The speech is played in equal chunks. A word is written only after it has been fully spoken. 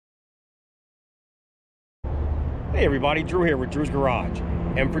Hey everybody, Drew here with Drew's Garage.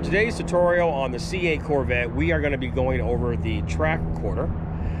 And for today's tutorial on the C8 Corvette, we are going to be going over the track recorder.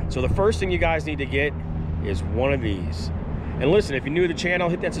 So the first thing you guys need to get is one of these. And listen, if you're new to the channel,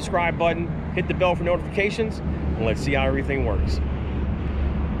 hit that subscribe button, hit the bell for notifications, and let's see how everything works.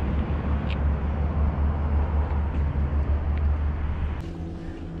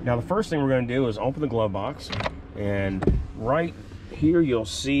 Now the first thing we're going to do is open the glove box, and right here you'll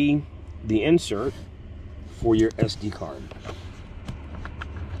see the insert for your SD card.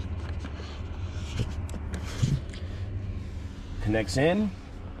 Connects in.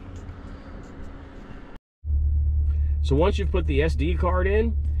 So once you've put the SD card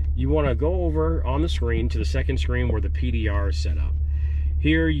in, you want to go over on the screen to the second screen where the PDR is set up.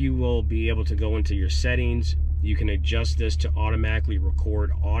 Here you will be able to go into your settings. You can adjust this to automatically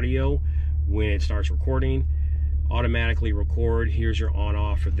record audio when it starts recording. Automatically record, here's your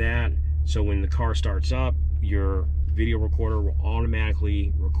on-off for that. So when the car starts up, your video recorder will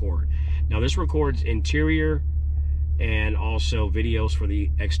automatically record. Now this records interior and also videos for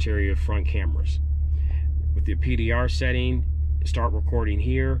the exterior front cameras. With the PDR setting, start recording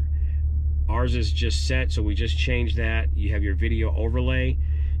here. Ours is just set, so we just changed that. You have your video overlay,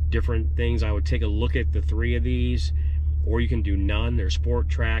 different things. I would take a look at the three of these, or you can do none. There's sport,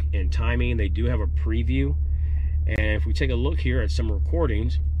 track, and timing. They do have a preview. And if we take a look here at some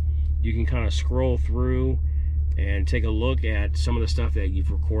recordings, you can kind of scroll through and take a look at some of the stuff that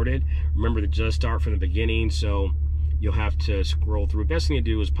you've recorded. Remember to just start from the beginning, so you'll have to scroll through. Best thing to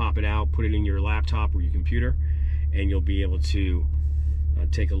do is pop it out, put it in your laptop or your computer, and you'll be able to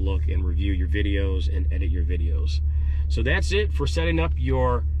take a look and review your videos and edit your videos. So that's it for setting up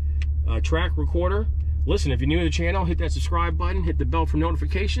your track recorder. Listen, if you're new to the channel, hit that subscribe button, hit the bell for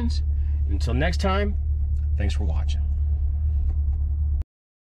notifications. Until next time, thanks for watching.